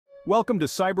Welcome to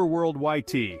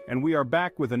CyberWorldyt, and we are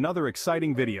back with another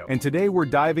exciting video. And today we're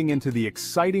diving into the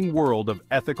exciting world of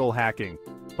ethical hacking.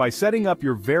 By setting up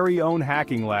your very own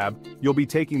hacking lab, you'll be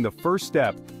taking the first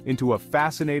step into a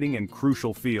fascinating and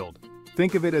crucial field.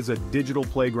 Think of it as a digital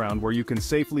playground where you can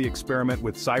safely experiment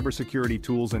with cybersecurity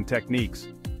tools and techniques.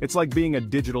 It's like being a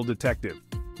digital detective,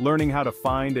 learning how to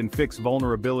find and fix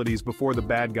vulnerabilities before the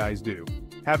bad guys do.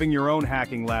 Having your own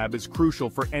hacking lab is crucial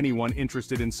for anyone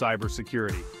interested in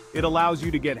cybersecurity. It allows you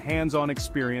to get hands-on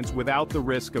experience without the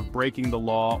risk of breaking the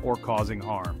law or causing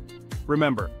harm.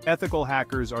 Remember, ethical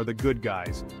hackers are the good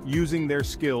guys, using their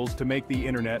skills to make the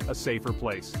internet a safer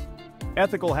place.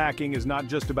 Ethical hacking is not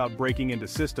just about breaking into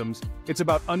systems, it's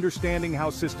about understanding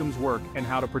how systems work and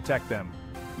how to protect them.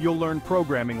 You'll learn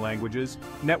programming languages,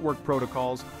 network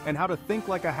protocols, and how to think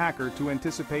like a hacker to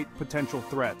anticipate potential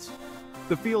threats.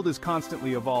 The field is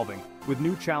constantly evolving, with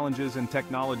new challenges and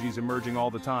technologies emerging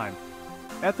all the time.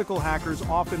 Ethical hackers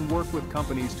often work with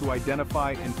companies to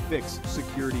identify and fix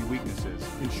security weaknesses,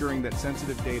 ensuring that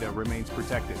sensitive data remains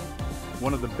protected.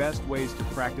 One of the best ways to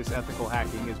practice ethical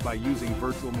hacking is by using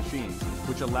virtual machines,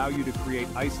 which allow you to create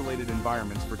isolated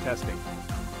environments for testing.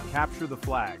 Capture the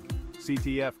flag.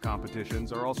 CTF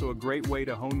competitions are also a great way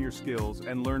to hone your skills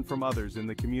and learn from others in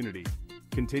the community.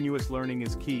 Continuous learning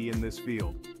is key in this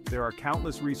field. There are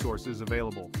countless resources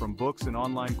available, from books and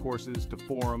online courses to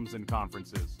forums and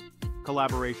conferences.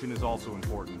 Collaboration is also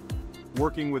important.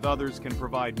 Working with others can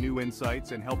provide new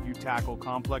insights and help you tackle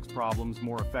complex problems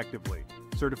more effectively.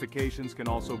 Certifications can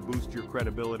also boost your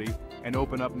credibility and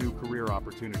open up new career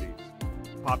opportunities.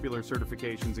 Popular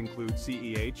certifications include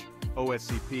CEH,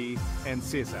 OSCP, and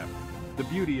CISF. The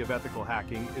beauty of ethical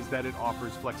hacking is that it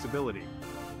offers flexibility.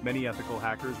 Many ethical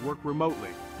hackers work remotely,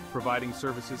 providing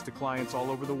services to clients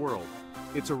all over the world.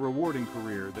 It's a rewarding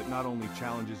career that not only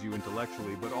challenges you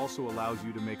intellectually but also allows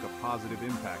you to make a positive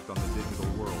impact on the digital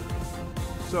world.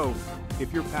 So,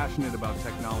 if you're passionate about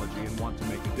technology and want to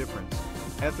make a difference,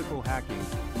 ethical hacking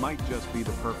might just be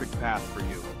the perfect path for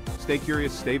you. Stay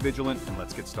curious, stay vigilant, and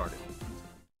let's get started.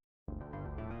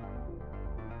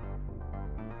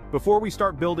 Before we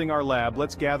start building our lab,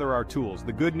 let's gather our tools.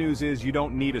 The good news is you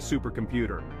don't need a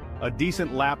supercomputer. A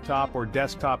decent laptop or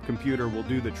desktop computer will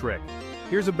do the trick.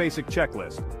 Here's a basic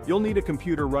checklist. You'll need a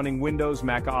computer running Windows,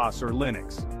 Mac OS, or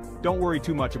Linux. Don't worry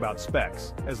too much about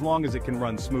specs, as long as it can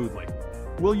run smoothly.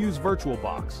 We'll use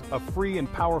VirtualBox, a free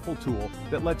and powerful tool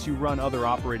that lets you run other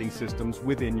operating systems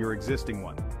within your existing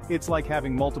one. It's like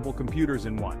having multiple computers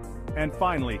in one. And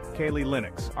finally, Kali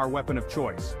Linux, our weapon of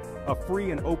choice. A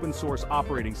free and open-source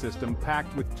operating system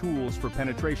packed with tools for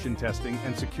penetration testing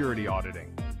and security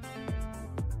auditing.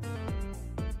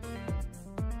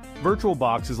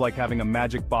 VirtualBox is like having a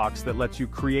magic box that lets you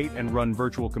create and run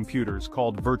virtual computers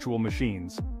called virtual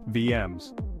machines,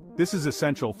 VMs. This is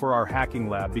essential for our hacking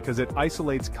lab because it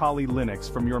isolates Kali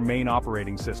Linux from your main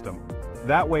operating system.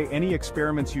 That way, any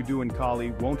experiments you do in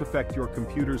Kali won't affect your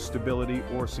computer's stability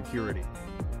or security.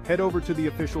 Head over to the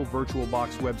official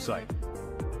VirtualBox website.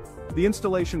 The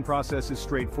installation process is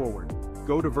straightforward.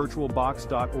 Go to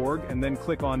virtualbox.org and then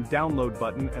click on Download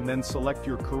button and then select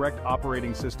your correct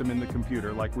operating system in the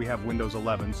computer, like we have Windows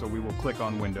 11, so we will click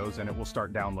on Windows and it will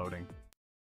start downloading.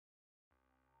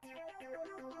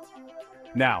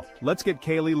 Now, let's get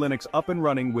Kali Linux up and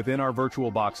running within our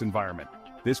VirtualBox environment.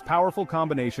 This powerful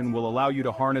combination will allow you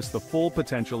to harness the full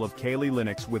potential of Kali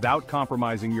Linux without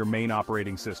compromising your main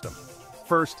operating system.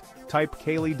 First, type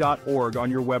kali.org on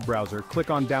your web browser, click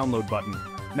on Download button.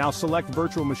 Now select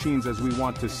Virtual Machines as we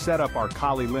want to set up our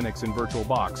Kali Linux in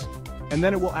VirtualBox. And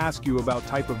then it will ask you about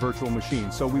type of virtual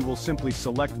machine, so we will simply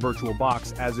select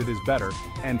VirtualBox as it is better,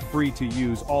 and free to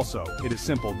use also. It is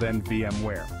simple, then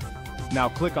VMware. Now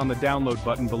click on the Download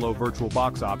button below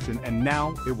VirtualBox option, and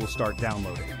now it will start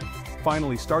downloading.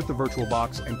 Finally, start the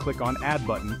VirtualBox and click on Add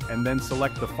button, and then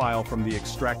select the file from the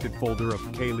extracted folder of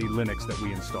Kali Linux that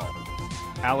we installed.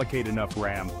 Allocate enough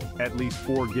RAM, at least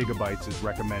 4 GB is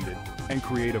recommended, and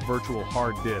create a virtual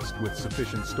hard disk with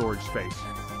sufficient storage space.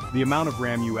 The amount of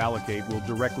RAM you allocate will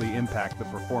directly impact the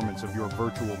performance of your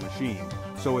virtual machine,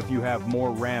 so if you have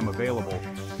more RAM available,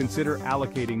 consider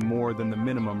allocating more than the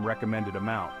minimum recommended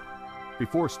amount.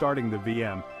 Before starting the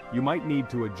VM, you might need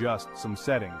to adjust some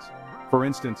settings. For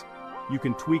instance, you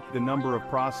can tweak the number of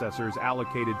processors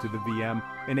allocated to the VM,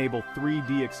 enable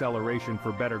 3D acceleration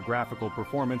for better graphical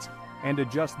performance, and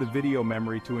adjust the video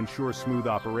memory to ensure smooth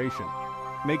operation.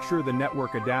 Make sure the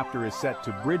network adapter is set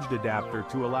to bridged adapter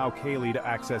to allow Kali to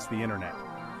access the internet.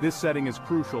 This setting is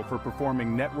crucial for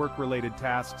performing network-related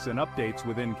tasks and updates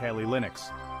within Kali Linux.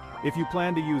 If you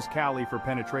plan to use Kali for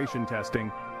penetration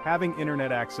testing, having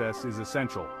internet access is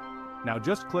essential. Now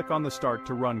just click on the Start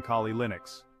to run Kali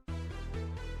Linux.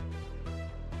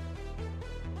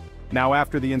 Now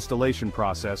after the installation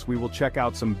process, we will check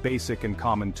out some basic and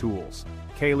common tools.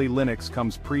 Kali Linux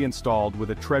comes pre-installed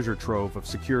with a treasure trove of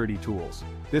security tools.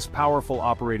 This powerful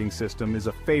operating system is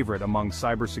a favorite among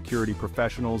cybersecurity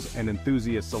professionals and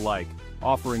enthusiasts alike,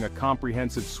 offering a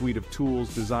comprehensive suite of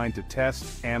tools designed to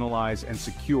test, analyze, and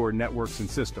secure networks and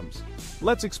systems.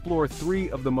 Let's explore 3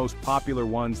 of the most popular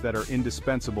ones that are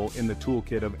indispensable in the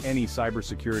toolkit of any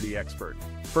cybersecurity expert.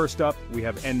 First up, we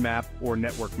have Nmap or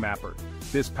Network Mapper.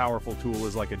 This powerful tool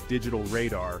is like a digital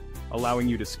radar, allowing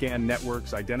you to scan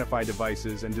networks, identify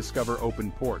devices, and discover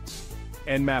open ports.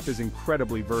 Nmap is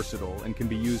incredibly versatile and can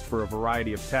be used for a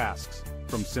variety of tasks,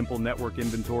 from simple network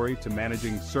inventory to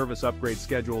managing service upgrade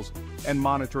schedules and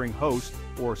monitoring host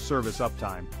or service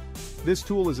uptime. This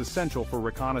tool is essential for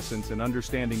reconnaissance and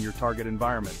understanding your target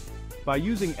environment. By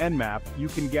using Nmap, you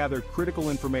can gather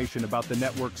critical information about the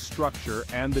network's structure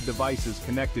and the devices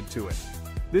connected to it.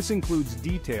 This includes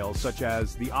details such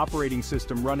as the operating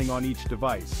system running on each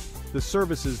device, the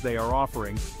services they are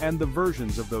offering, and the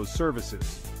versions of those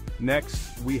services.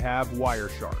 Next, we have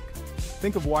Wireshark.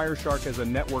 Think of Wireshark as a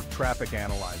network traffic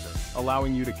analyzer,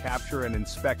 allowing you to capture and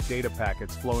inspect data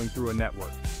packets flowing through a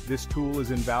network. This tool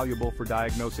is invaluable for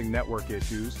diagnosing network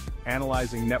issues,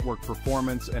 analyzing network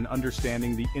performance, and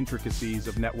understanding the intricacies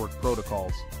of network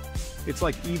protocols. It's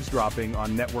like eavesdropping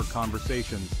on network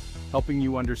conversations, helping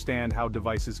you understand how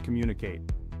devices communicate.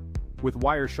 With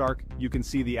Wireshark, you can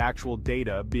see the actual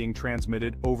data being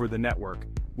transmitted over the network,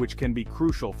 which can be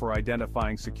crucial for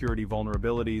identifying security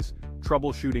vulnerabilities,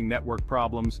 troubleshooting network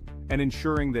problems, and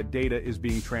ensuring that data is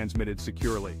being transmitted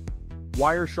securely.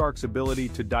 Wireshark's ability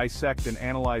to dissect and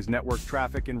analyze network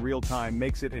traffic in real time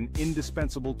makes it an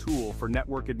indispensable tool for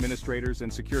network administrators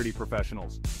and security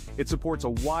professionals. It supports a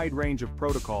wide range of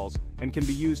protocols and can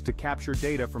be used to capture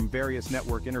data from various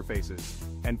network interfaces.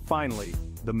 And finally,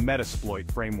 the Metasploit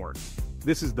framework.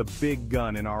 This is the big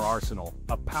gun in our arsenal,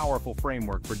 a powerful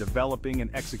framework for developing and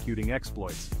executing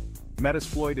exploits.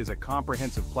 Metasploit is a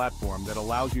comprehensive platform that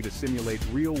allows you to simulate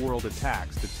real-world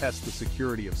attacks to test the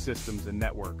security of systems and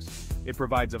networks. It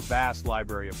provides a vast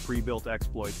library of pre-built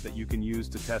exploits that you can use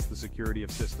to test the security of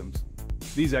systems.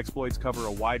 These exploits cover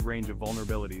a wide range of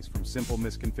vulnerabilities, from simple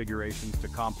misconfigurations to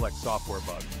complex software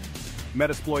bugs.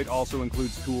 Metasploit also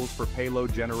includes tools for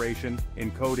payload generation,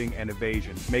 encoding, and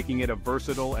evasion, making it a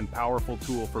versatile and powerful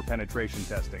tool for penetration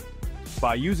testing.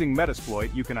 By using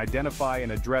Metasploit, you can identify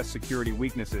and address security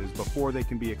weaknesses before they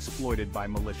can be exploited by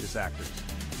malicious actors.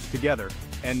 Together,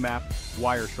 Nmap,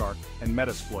 Wireshark, and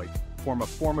Metasploit form a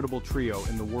formidable trio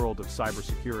in the world of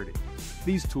cybersecurity.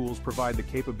 These tools provide the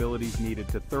capabilities needed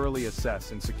to thoroughly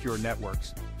assess and secure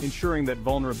networks, ensuring that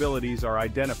vulnerabilities are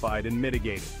identified and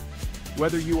mitigated.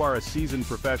 Whether you are a seasoned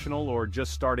professional or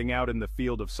just starting out in the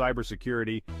field of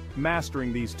cybersecurity,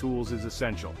 mastering these tools is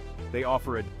essential. They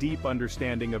offer a deep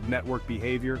understanding of network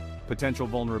behavior, potential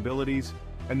vulnerabilities,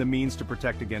 and the means to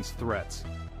protect against threats.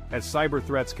 As cyber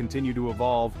threats continue to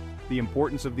evolve, the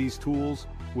importance of these tools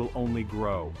will only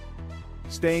grow.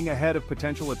 Staying ahead of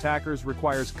potential attackers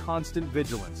requires constant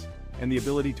vigilance and the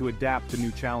ability to adapt to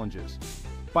new challenges.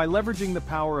 By leveraging the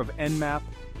power of Nmap,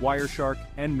 Wireshark,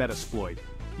 and Metasploit,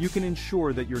 you can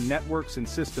ensure that your networks and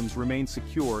systems remain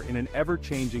secure in an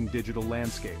ever-changing digital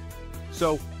landscape.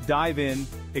 So, dive in,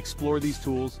 explore these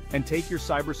tools, and take your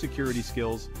cybersecurity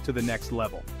skills to the next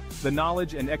level. The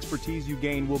knowledge and expertise you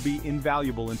gain will be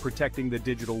invaluable in protecting the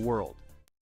digital world.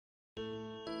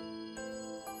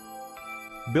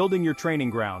 Building your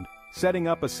training ground, setting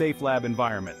up a safe lab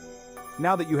environment.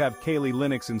 Now that you have Kali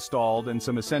Linux installed and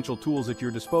some essential tools at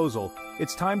your disposal,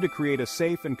 it's time to create a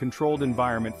safe and controlled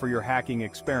environment for your hacking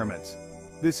experiments.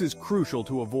 This is crucial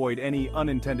to avoid any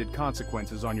unintended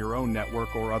consequences on your own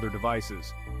network or other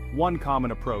devices. One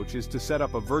common approach is to set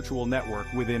up a virtual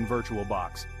network within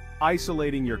VirtualBox,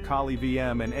 isolating your Kali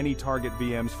VM and any target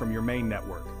VMs from your main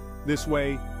network. This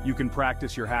way, you can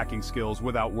practice your hacking skills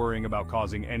without worrying about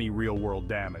causing any real-world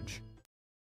damage.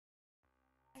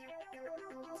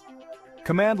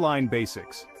 Command line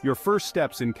basics, your first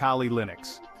steps in Kali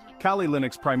Linux. Kali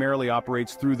Linux primarily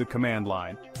operates through the command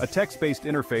line, a text-based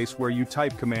interface where you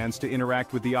type commands to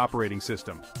interact with the operating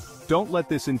system. Don't let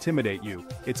this intimidate you.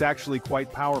 It's actually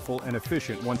quite powerful and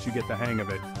efficient once you get the hang of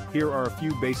it. Here are a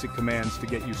few basic commands to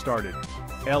get you started.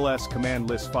 ls command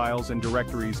lists files and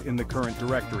directories in the current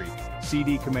directory.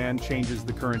 cd command changes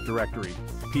the current directory.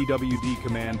 pwd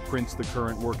command prints the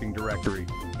current working directory.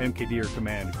 mkdir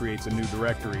command creates a new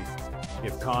directory.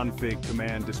 If config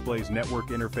command displays network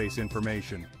interface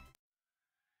information.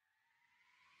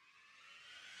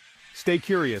 Stay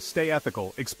curious, stay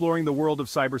ethical, exploring the world of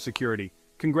cybersecurity.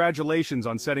 Congratulations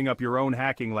on setting up your own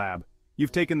hacking lab.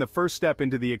 You've taken the first step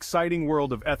into the exciting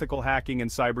world of ethical hacking and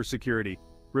cybersecurity.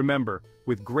 Remember,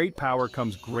 with great power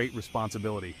comes great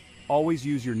responsibility. Always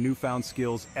use your newfound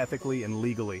skills ethically and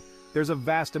legally. There's a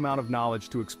vast amount of knowledge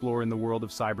to explore in the world of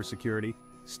cybersecurity.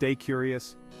 Stay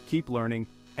curious, keep learning,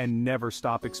 and never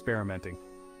stop experimenting.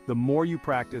 The more you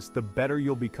practice, the better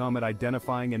you'll become at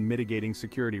identifying and mitigating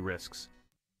security risks.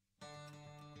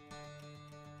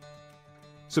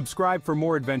 Subscribe for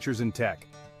more adventures in tech.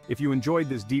 If you enjoyed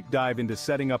this deep dive into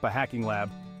setting up a hacking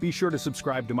lab, be sure to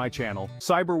subscribe to my channel,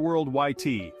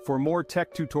 CyberWorldyt, for more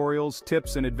tech tutorials,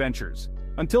 tips, and adventures.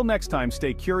 Until next time,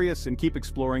 stay curious and keep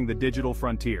exploring the digital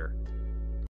frontier.